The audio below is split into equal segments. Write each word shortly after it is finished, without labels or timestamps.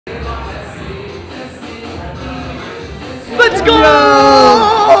Let's go!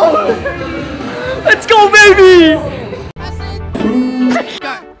 Let's go, baby!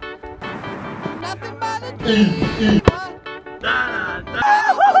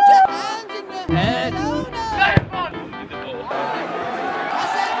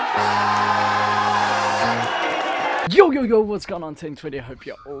 Yo, what's going on, Team Twitter? Hope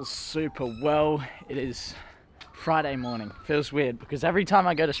you're all super well. It is Friday morning. Feels weird because every time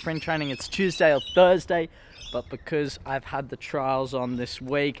I go to sprint training, it's Tuesday or Thursday. But because I've had the trials on this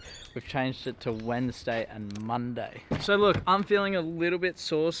week, we've changed it to Wednesday and Monday. So look, I'm feeling a little bit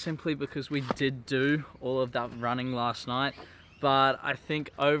sore simply because we did do all of that running last night. But I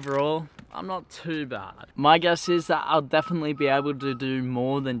think overall, I'm not too bad. My guess is that I'll definitely be able to do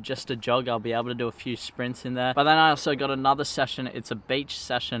more than just a jog. I'll be able to do a few sprints in there. But then I also got another session. It's a beach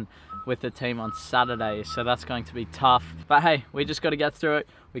session with the team on Saturday. So that's going to be tough. But hey, we just got to get through it.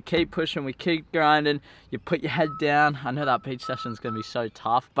 We keep pushing, we keep grinding. You put your head down. I know that beach session is going to be so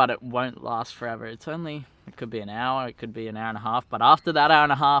tough, but it won't last forever. It could be an hour, it could be an hour and a half. But after that hour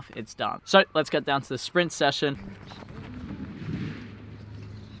and a half, it's done. So let's get down to the sprint session.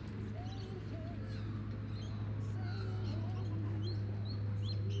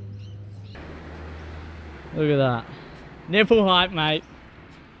 Look at that. Nipple hype, mate.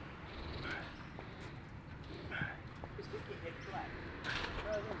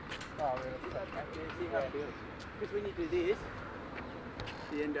 Because when you do this,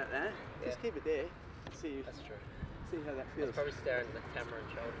 you end up there. Yeah. Just keep it there. See. That's true. See how that feels. Probably staring at the camera and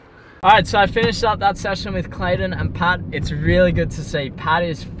shoulder. Alright, so I finished up that session with Clayton and Pat. It's really good to see. Pat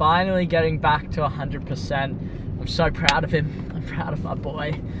is finally getting back to 100%. I'm so proud of him. I'm proud of my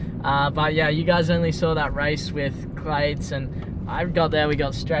boy. But yeah, you guys only saw that race with Clayton, and I got there, we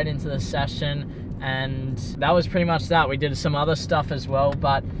got straight into the session, and that was pretty much that. We did some other stuff as well,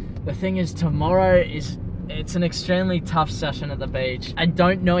 but the thing is, tomorrow it's an extremely tough session at the beach. I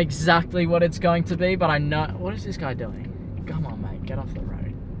don't know exactly what it's going to be, but I know... What is this guy doing? Come on, mate, get off the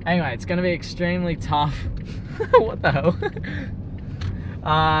road. Anyway, it's going to be extremely tough. What the hell?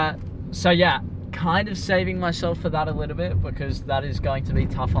 So yeah, kind of saving myself for that a little bit because that is going to be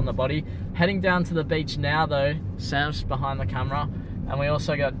tough on the body. Heading down to the beach now though. Sam's behind the camera, and we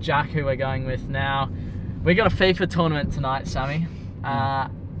also got Jack, who we're going with now. We got a FIFA tournament tonight, Sammy.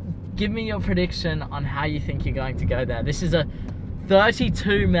 Give me your prediction on how you think you're going to go there. This is a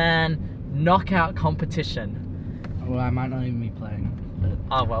 32-man knockout competition. Well, I might not even be playing. But...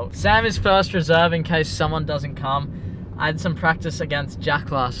 Oh well, Sam is first reserve in case someone doesn't come. I had some practice against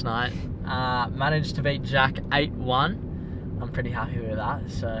Jack last night. Managed to beat Jack 8-1. I'm pretty happy with that,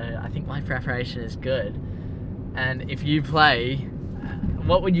 so I think my preparation is good. And if you play,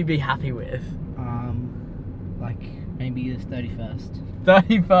 what would you be happy with? Like maybe the 31st.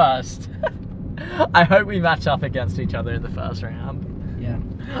 31st? I hope we match up against each other in the first round. Yeah.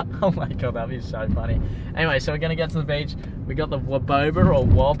 Oh my god, that'd be so funny. Anyway, so we're gonna get to the beach. We got the Waboba or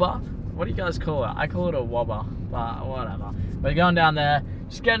Wobber. What do you guys call it? I call it a Wobber, but whatever. We're going down there,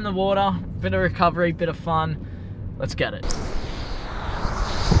 just get in the water, bit of recovery, bit of fun. Let's get it.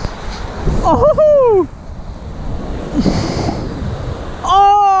 Oh!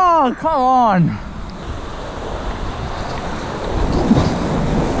 Oh, come on!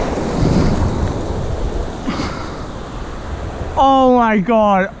 Oh my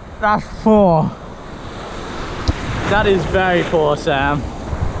god, that's poor. That is very poor, Sam.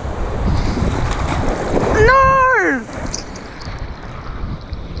 No!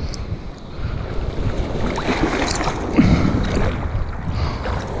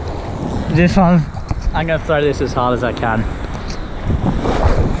 This one, I'm gonna throw this as hard as I can.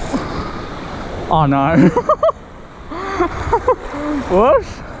 Oh no.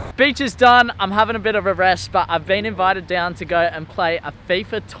 Whoops. Beach is done. I'm having a bit of a rest, but I've been invited down to go and play a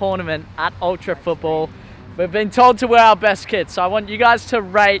FIFA tournament at Ultra Football. We've been told to wear our best kit, so I want you guys to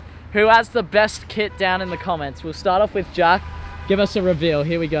rate who has the best kit down in the comments. We'll start off with Jack. Give us a reveal.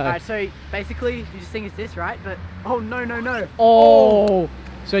 Here we go. Alright, so basically you just think it's this, right? But oh no. Oh,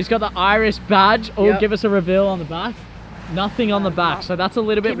 so he's got the Irish badge. Oh, yep. Give us a reveal on the back. Nothing on the back, so that's a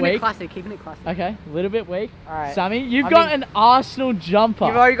little bit weak. Keeping it classic. Okay, a little bit weak. Alright. Sammy, you've got an Arsenal jumper.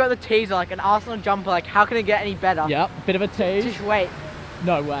 You've already got the teaser, like an Arsenal jumper. Like, how can it get any better? Yep, bit of a tease. Just wait.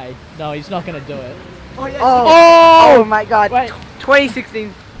 No way. No, he's not going to do it. Oh, yes. Oh my god. Wait.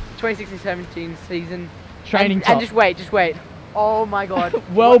 2016-17 season. Training top. And just wait. Oh my god.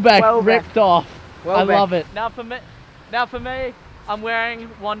 Welbeck ripped off. Welbeck. I love it. Now for me, I'm wearing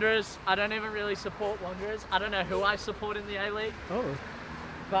Wanderers. I don't even really support Wanderers. I don't know who I support in the A-League. Oh.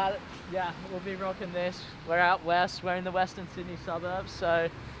 But yeah, we'll be rocking this. We're out west. We're in the Western Sydney suburbs, so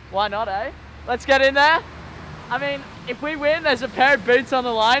why not, eh? Let's get in there. I mean, if we win, there's a pair of boots on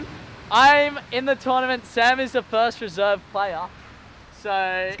the line. I'm in the tournament. Sam is the first reserve player. So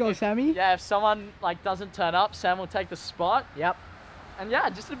Let's go, Sammy. Yeah, if someone like doesn't turn up, Sam will take the spot. Yep. And yeah,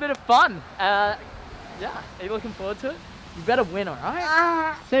 just a bit of fun. Yeah, are you looking forward to it? You better win,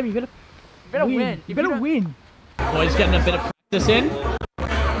 alright? Sam, you better win. You better win. Boys getting a bit of practice in.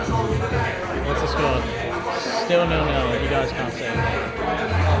 What's the score? Still 0-0. You guys can't see it.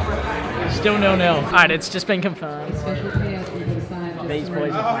 Still 0-0. Alright, it's just been confirmed. These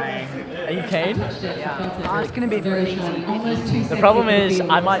boys are playing. Are you keen? Yeah. It's going to be very easy. The problem is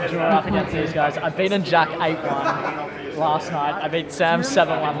I might draw up against these guys. I've beaten Jack 8-1 last night. I beat Sam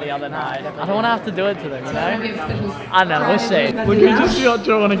 7-1 the other night. I don't want to have to do it to them, you know? I don't know, we'll see. Would we just be not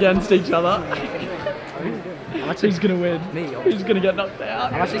drawn against each other? Who's going to win? Me. Who's going to get knocked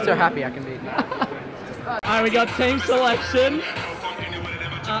out? I'm actually so happy I can beat you. Alright, we got team selection.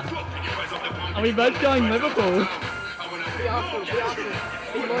 Are we both going Liverpool?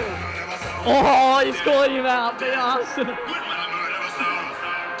 Oh, he's calling him out. The Arsenal.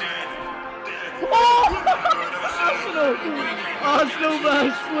 Oh! Arsenal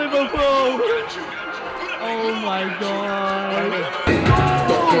versus Liverpool. Oh my god.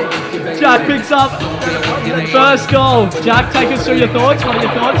 Jack picks up first goal. Jack, take us through your thoughts. What are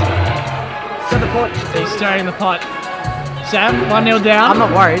your thoughts? Stir the pot. He's stirring the pot. Sam, 1-0 down. I'm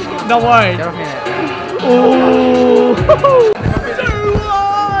not worried. Not worried. Get off me there. Oh!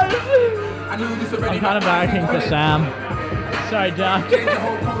 I'm kind of barracking for Sam. Sorry, Jack.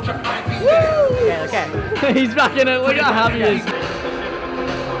 Okay. He's back in it. Look how happy he is.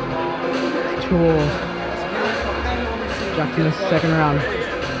 Cool. Jack in the second round.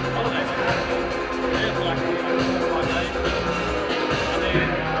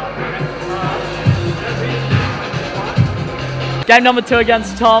 Game number 2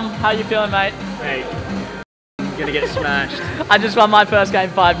 against Tom. How you feeling, mate? Hey, I'm gonna get smashed. I just won my first game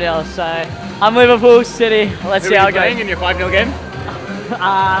 5-0, so I'm Liverpool City. Let's see how it goes. In your 5-0 game?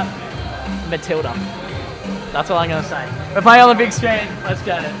 Matilda. That's all I'm gonna say. We're playing on the big screen. Let's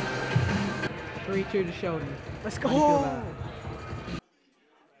get it. 3-2 to Sheldon. Let's go.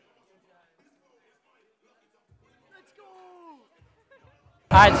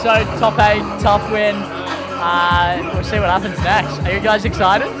 Alright, so top 8, tough win. We'll see what happens next. Are you guys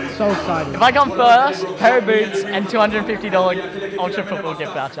excited? So excited. If I come first, pair of boots and $250 Ultra Football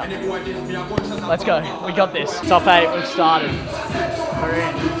gift voucher. Let's go. We got this. Top 8, we've started. We're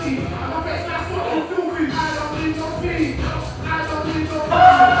in.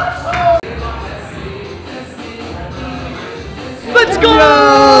 Let's go!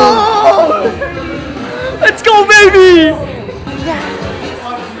 Let's go, baby!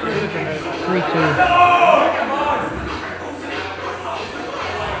 3-2.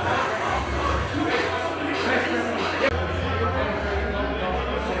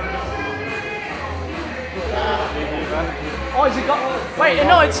 Oh, is it wait,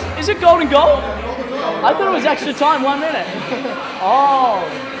 no, is it golden goal? I thought it was extra time, 1 minute. Oh.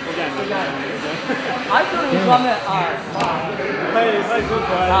 I thought it was 1 minute.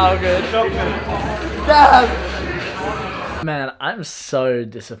 Oh, good. Damn. Man, I'm so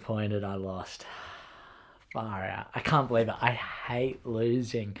disappointed I lost. Far out. I can't believe it. I hate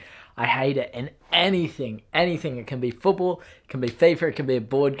losing. I hate it in anything. It can be football, it can be FIFA, it can be a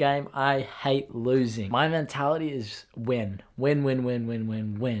board game. I hate losing. My mentality is win.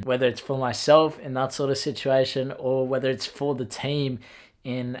 Win. Whether it's for myself in that sort of situation or whether it's for the team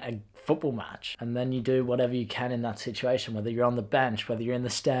in a football match. And then you do whatever you can in that situation, whether you're on the bench, whether you're in the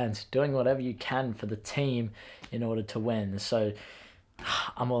stands, doing whatever you can for the team in order to win. So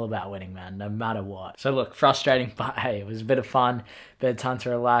I'm all about winning, man, no matter what. So look, frustrating, but hey, it was a bit of fun, bit of time to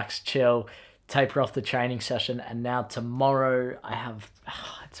relax, chill, taper off the training session. And now tomorrow I have,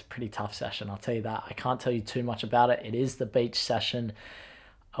 it's a pretty tough session, I'll tell you that. I can't tell you too much about it. It is the beach session.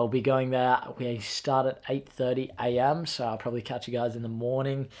 I'll be going there. We start at 8:30 a.m. So I'll probably catch you guys in the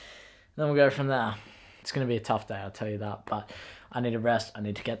morning. Then we'll go from there. It's going to be a tough day, I'll tell you that. But I need to rest. I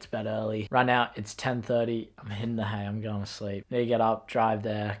need to get to bed early. Right now, it's 10:30. I'm hitting the hay. I'm going to sleep. Need to get up, drive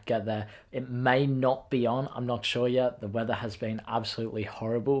there, get there. It may not be on. I'm not sure yet. The weather has been absolutely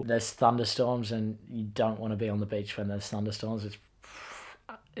horrible. There's thunderstorms, and you don't want to be on the beach when there's thunderstorms.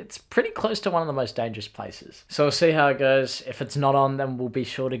 It's pretty close to one of the most dangerous places. So we'll see how it goes. If it's not on, then we'll be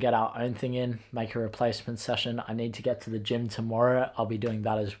sure to get our own thing in, make a replacement session. I need to get to the gym tomorrow. I'll be doing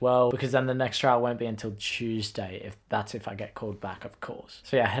that as well, because then the next trial won't be until Tuesday, if I get called back, of course.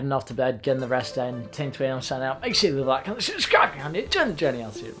 So yeah, heading off to bed, getting the rest in. Team Tweet, I'm signing out. Make sure you leave a like, subscribe behind it, join the journey.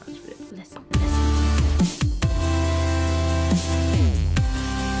 I'll see you in the next video.